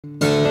Hey,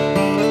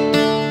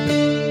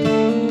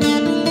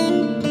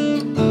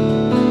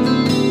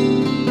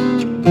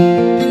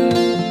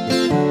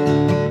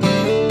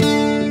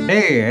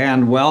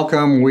 and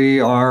welcome.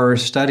 We are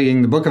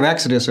studying the book of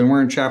Exodus, and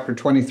we're in chapter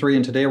 23,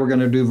 and today we're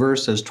going to do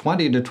verses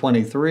 20 to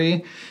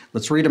 23.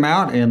 Let's read them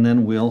out, and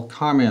then we'll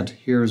comment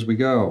here as we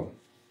go.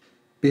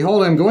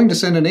 Behold, I am going to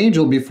send an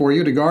angel before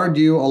you to guard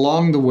you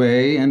along the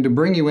way and to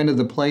bring you into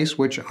the place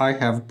which I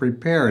have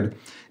prepared.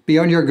 Be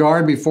on your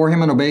guard before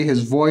him and obey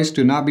his voice.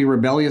 Do not be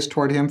rebellious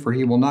toward him, for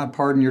he will not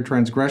pardon your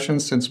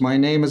transgressions, since my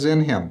name is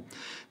in him.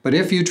 But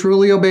if you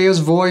truly obey his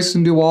voice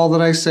and do all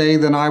that I say,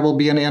 then I will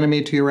be an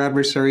enemy to your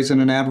adversaries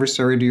and an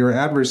adversary to your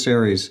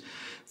adversaries.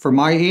 For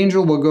my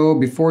angel will go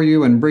before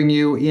you and bring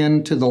you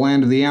into the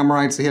land of the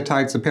Amorites, the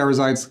Hittites, the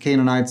Perizzites, the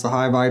Canaanites, the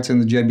Hivites, and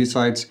the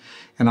Jebusites,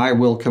 and I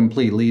will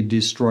completely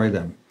destroy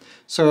them.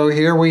 So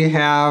here we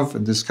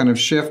have this kind of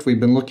shift. We've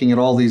been looking at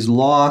all these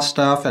law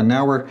stuff, and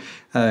now we're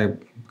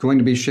going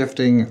to be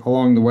shifting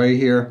along the way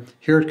here.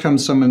 Here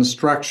comes some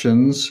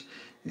instructions.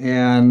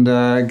 And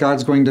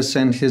God's going to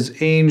send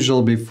his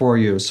angel before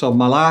you. So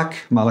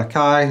Malachi,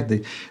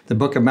 the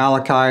book of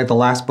Malachi, the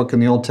last book in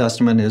the Old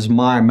Testament is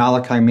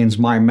Malachi means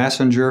my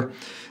messenger.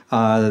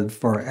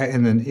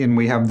 And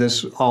we have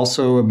this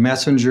also a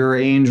messenger,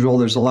 angel.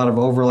 There's a lot of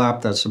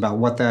overlap. That's about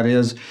what that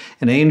is.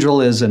 An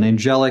angel is an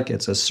angelic.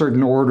 It's a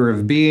certain order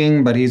of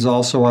being, but he's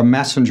also a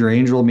messenger.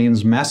 Angel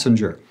means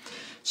messenger.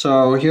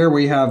 So here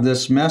we have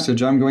this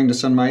message. I'm going to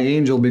send my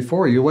angel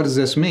before you. What does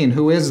this mean?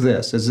 Who is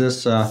this? Is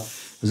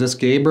this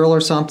Gabriel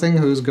or something?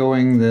 Who's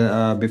going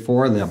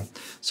before them?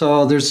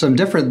 So there's some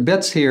different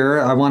bits here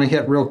I want to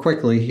hit real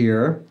quickly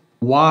here.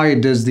 Why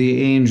does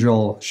the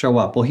angel show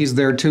up? Well, he's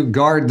there to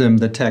guard them,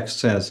 the text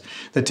says.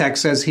 The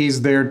text says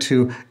he's there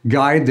to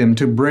guide them,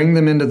 to bring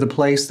them into the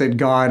place that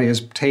God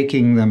is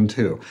taking them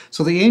to.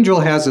 So the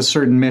angel has a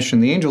certain mission.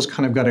 The angel's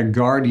kind of got a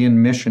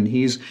guardian mission.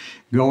 He's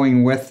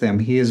going with them.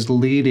 He is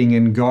leading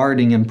and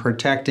guarding and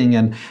protecting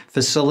and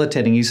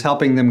facilitating. He's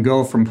helping them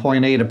go from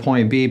point A to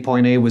point B.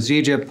 Point A was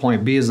Egypt,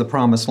 point B is the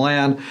promised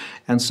land,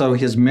 and so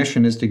his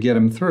mission is to get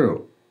them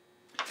through.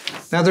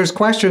 Now there's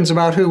questions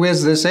about who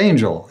is this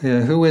angel?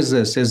 Who is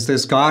this? Is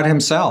this God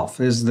himself?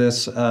 Is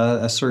this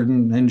a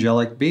certain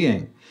angelic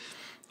being?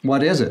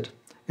 What is it?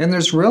 And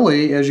there's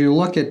really, as you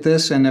look at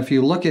this, and if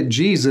you look at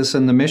Jesus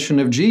and the mission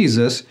of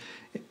Jesus,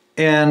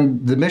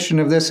 and the mission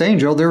of this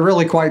angel, they're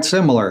really quite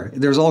similar.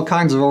 There's all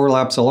kinds of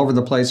overlaps all over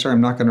the place here.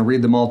 I'm not going to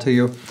read them all to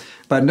you.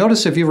 But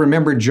notice if you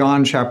remember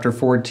John chapter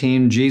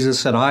 14, Jesus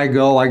said, I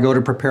go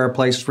to prepare a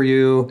place for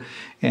you.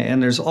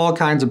 And there's all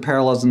kinds of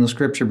parallels in the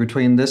scripture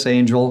between this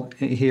angel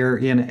here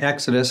in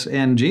Exodus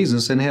and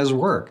Jesus and his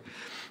work.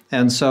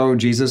 And so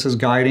Jesus is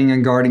guiding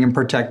and guarding and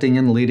protecting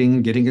and leading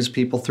and getting his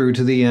people through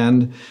to the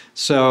end.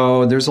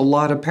 So there's a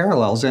lot of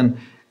parallels. And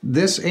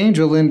this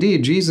angel,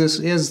 indeed, Jesus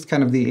is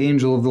kind of the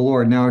angel of the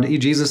Lord. Now,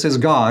 Jesus is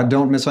God.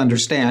 Don't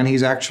misunderstand.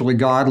 He's actually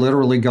God,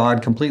 literally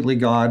God, completely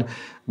God.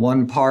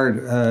 One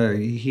part,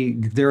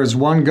 there is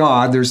one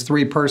God. There's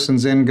three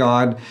persons in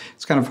God.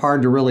 It's kind of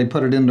hard to really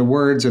put it into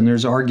words, and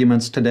there's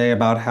arguments today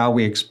about how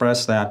we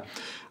express that.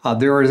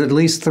 There are at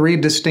least three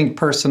distinct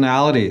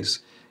personalities,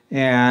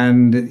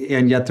 and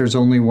yet there's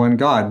only one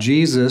God.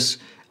 Jesus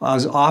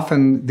is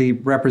often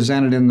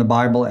represented in the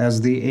Bible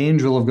as the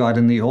angel of God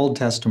in the Old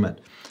Testament.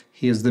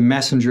 He is the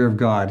messenger of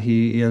God.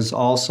 He is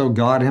also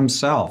God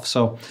himself.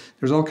 So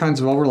there's all kinds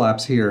of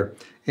overlaps here.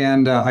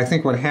 And I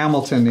think what in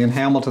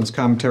Hamilton's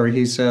commentary,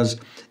 he says,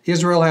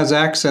 Israel has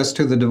access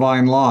to the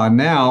divine law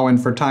now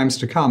and for times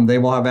to come. They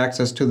will have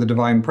access to the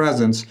divine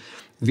presence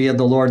via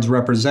the Lord's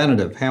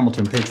representative.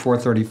 Hamilton, page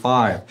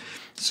 435.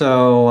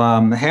 So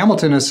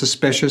Hamilton is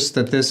suspicious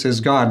that this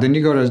is God. Then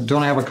you go to,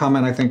 don't I have a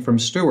comment, I think, from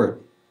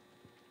Stewart.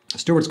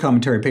 Stewart's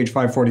commentary, page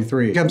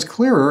 543. It becomes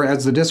clearer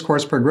as the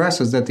discourse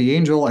progresses that the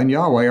angel and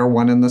Yahweh are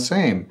one and the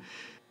same.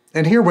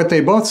 And here what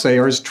they both say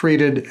is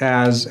treated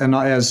as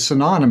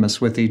synonymous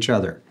with each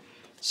other.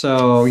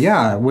 So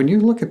yeah, when you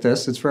look at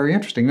this, it's very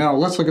interesting. Now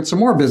let's look at some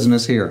more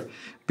business here.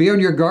 Be on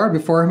your guard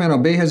before him and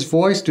obey his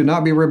voice. Do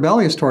not be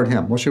rebellious toward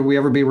him. Well, should we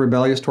ever be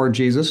rebellious toward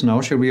Jesus?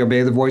 No. Should we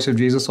obey the voice of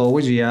Jesus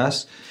always?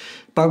 Yes.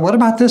 But what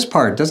about this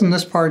part? Doesn't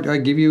this part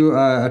give you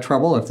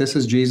trouble if this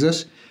is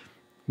Jesus?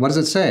 What does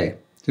it say?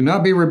 Do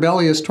not be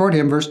rebellious toward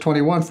him, verse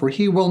 21, for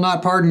he will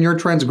not pardon your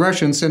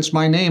transgression since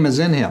my name is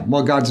in him.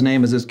 Well, God's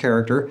name is his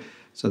character.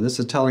 So this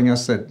is telling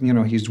us that,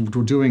 he's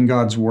doing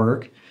God's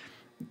work.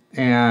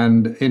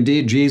 And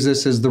indeed,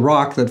 Jesus is the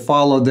rock that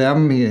followed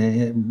them.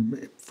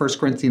 1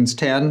 Corinthians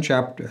 10,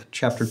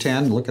 chapter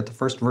 10, look at the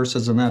first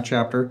verses in that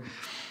chapter.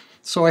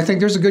 So I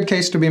think there's a good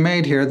case to be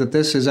made here that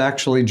this is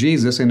actually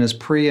Jesus in his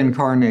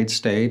pre-incarnate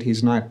state.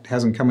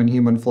 Hasn't come in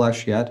human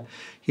flesh yet.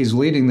 He's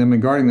leading them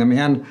and guarding them.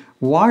 And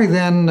why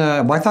then?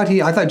 I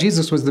thought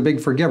Jesus was the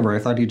big forgiver. I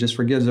thought he just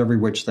forgives every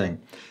which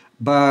thing.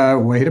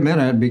 But wait a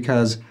minute,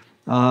 because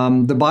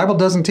the Bible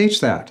doesn't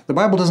teach that. The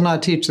Bible does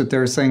not teach that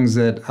there are things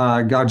that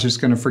God's just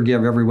going to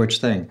forgive every which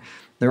thing.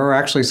 There are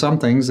actually some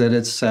things that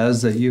it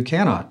says that you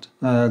cannot,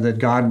 that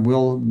God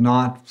will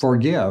not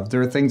forgive.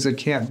 There are things that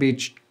can't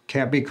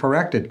be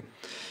corrected.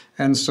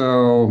 And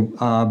so,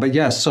 but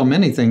yes, so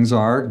many things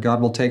are.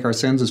 God will take our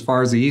sins as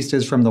far as the east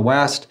is from the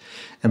west,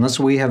 unless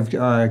we have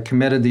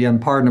committed the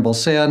unpardonable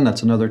sin.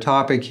 That's another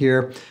topic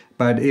here.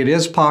 But it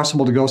is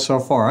possible to go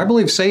so far. I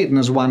believe Satan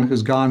is one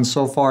who's gone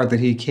so far that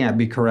he can't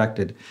be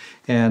corrected.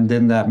 And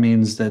then that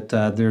means that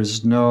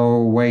there's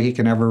no way he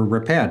can ever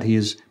repent. He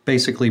has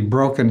basically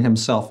broken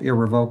himself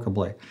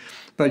irrevocably.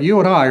 But you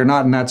and I are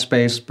not in that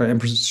space, but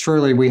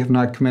surely we have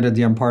not committed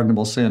the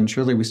unpardonable sin.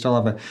 Surely we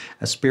still have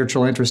a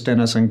spiritual interest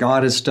in us, and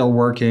God is still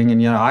working.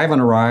 And I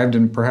haven't arrived,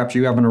 and perhaps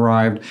you haven't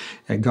arrived,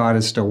 and God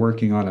is still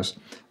working on us.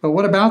 But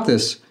what about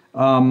this?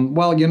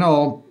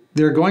 Well,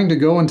 they're going to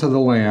go into the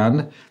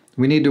land.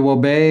 We need to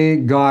obey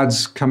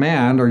God's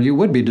command, or you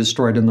would be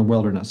destroyed in the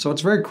wilderness. So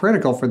it's very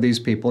critical for these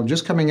people,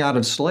 just coming out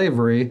of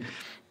slavery,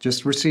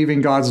 just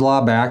receiving God's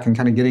law back and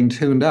kind of getting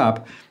tuned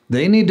up.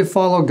 They need to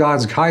follow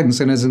God's guidance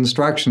and his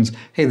instructions.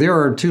 Hey, there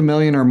are 2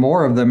 million or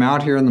more of them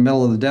out here in the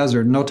middle of the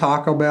desert. No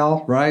Taco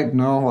Bell, right?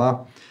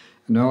 No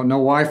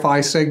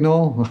Wi-Fi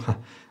signal.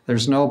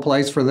 There's no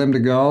place for them to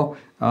go.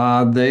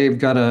 They've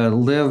got to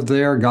live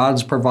there.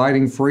 God's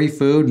providing free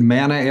food,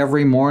 manna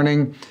every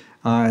morning.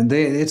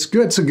 It's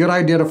good. It's a good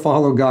idea to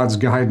follow God's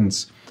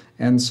guidance.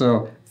 And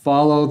so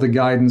follow the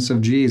guidance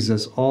of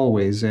Jesus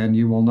always, and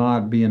you will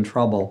not be in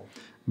trouble.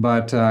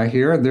 But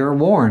here they're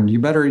warned. You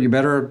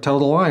better toe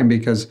the line,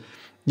 because,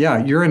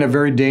 you're in a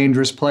very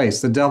dangerous place.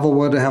 The devil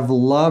would have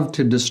loved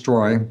to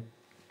destroy.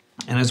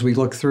 And as we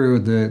look through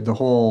the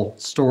whole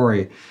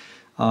story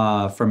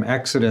from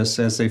Exodus,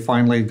 as they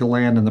finally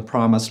land in the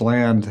promised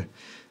land,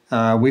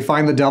 we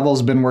find the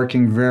devil's been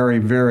working very,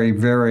 very,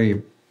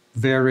 very,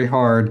 very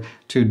hard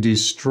to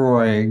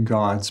destroy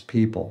God's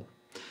people.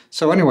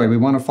 So anyway, we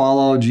want to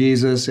follow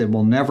Jesus. It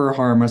will never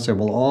harm us. It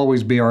will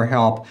always be our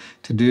help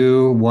to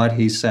do what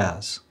he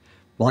says.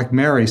 Like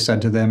Mary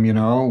said to them,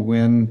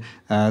 when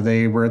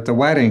they were at the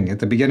wedding at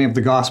the beginning of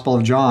the Gospel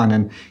of John,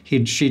 and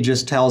she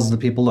just tells the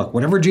people, look,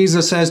 whatever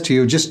Jesus says to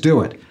you, just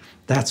do it.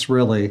 That's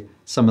really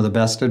some of the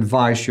best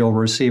advice you'll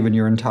receive in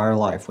your entire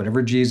life.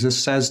 Whatever Jesus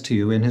says to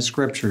you in his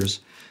scriptures,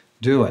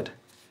 do it.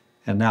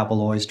 And that will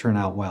always turn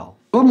out well.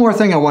 One more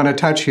thing I want to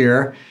touch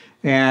here,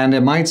 and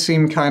it might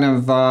seem kind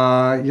of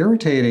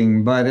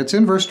irritating, but it's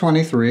in verse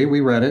 23.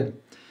 We read it.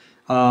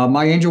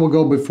 My angel will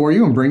go before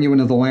you and bring you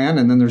into the land,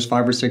 and then there's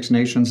 5 or 6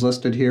 nations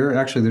listed here.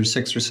 Actually, there's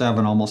 6 or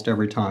 7 almost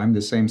every time,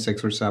 the same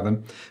 6 or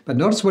 7. But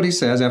notice what he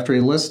says after he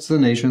lists the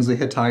nations, the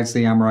Hittites,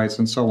 the Amorites,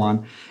 and so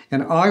on.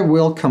 And I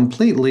will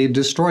completely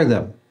destroy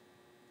them.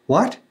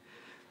 What?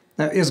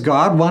 Now, is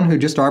God one who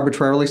just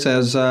arbitrarily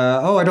says,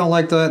 I don't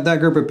like that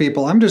group of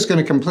people, I'm just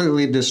going to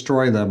completely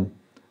destroy them?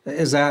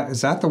 Is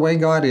that the way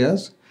God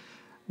is?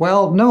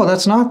 Well, no,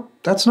 that's not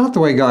the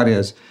way God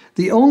is.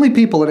 The only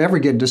people that ever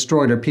get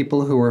destroyed are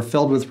people who are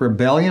filled with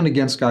rebellion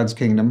against God's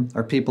kingdom,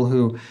 are people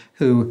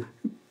who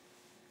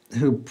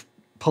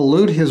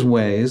pollute his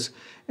ways,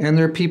 and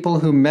they're people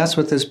who mess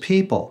with his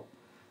people.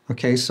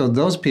 Okay, so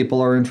those people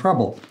are in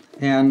trouble.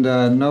 And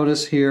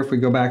notice here, if we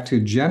go back to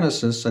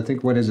Genesis, I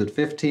think,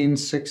 15,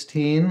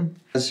 16?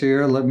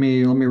 Here, let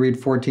me read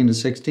 14 to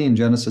 16,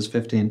 Genesis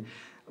 15.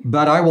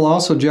 But I will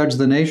also judge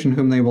the nation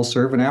whom they will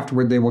serve, and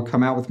afterward they will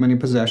come out with many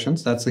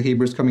possessions. That's the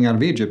Hebrews coming out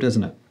of Egypt,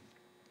 isn't it?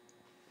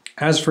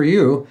 As for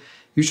you,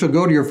 you shall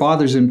go to your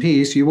fathers in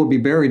peace. You will be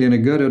buried in a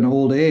good and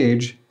old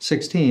age.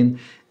 16.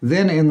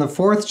 Then in the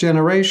 4th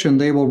generation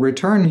they will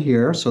return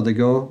here. So they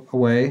go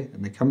away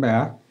and they come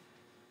back.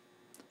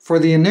 For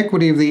the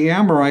iniquity of the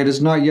Amorite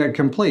is not yet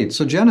complete.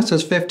 So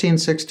Genesis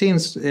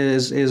 15:16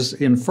 is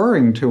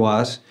inferring to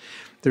us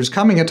there's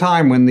coming a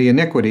time when the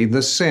iniquity,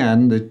 the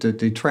sin,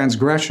 the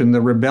transgression,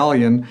 the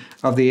rebellion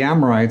of the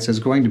Amorites is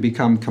going to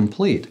become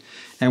complete.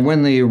 And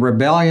when the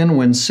rebellion,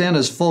 when sin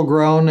is full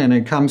grown and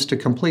it comes to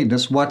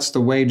completeness, what's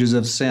the wages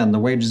of sin? The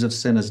wages of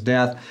sin is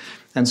death.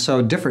 And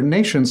so different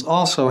nations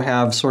also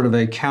have sort of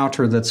a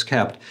counter that's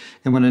kept.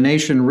 And when a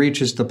nation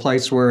reaches the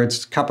place where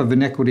its cup of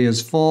iniquity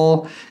is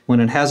full,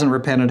 when it hasn't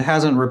repented,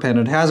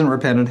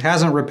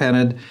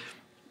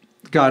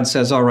 God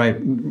says, all right,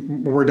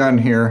 we're done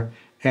here.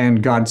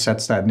 And God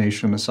sets that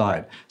nation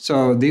aside.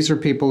 So these are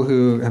people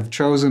who have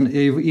chosen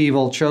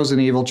evil.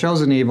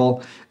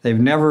 They've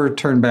never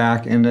turned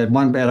back. And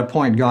at a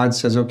point, God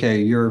says, okay,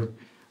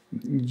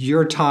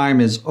 your time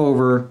is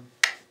over,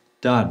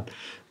 done.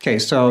 Okay,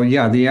 so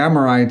the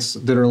Amorites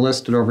that are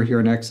listed over here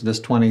in Exodus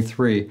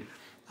 23,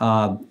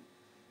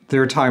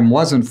 their time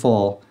wasn't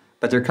full,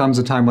 but there comes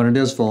a time when it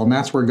is full. And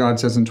that's where God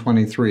says in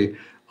 23,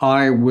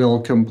 I will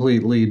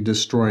completely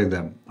destroy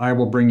them. I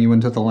will bring you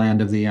into the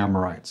land of the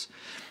Amorites.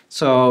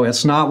 So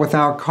it's not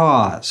without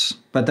cause,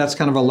 but that's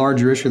kind of a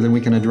larger issue than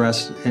we can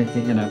address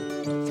in a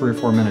 3 or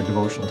 4 minute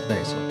devotional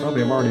today. So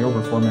probably I'm already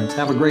over 4 minutes.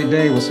 Have a great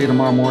day. We'll see you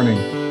tomorrow morning.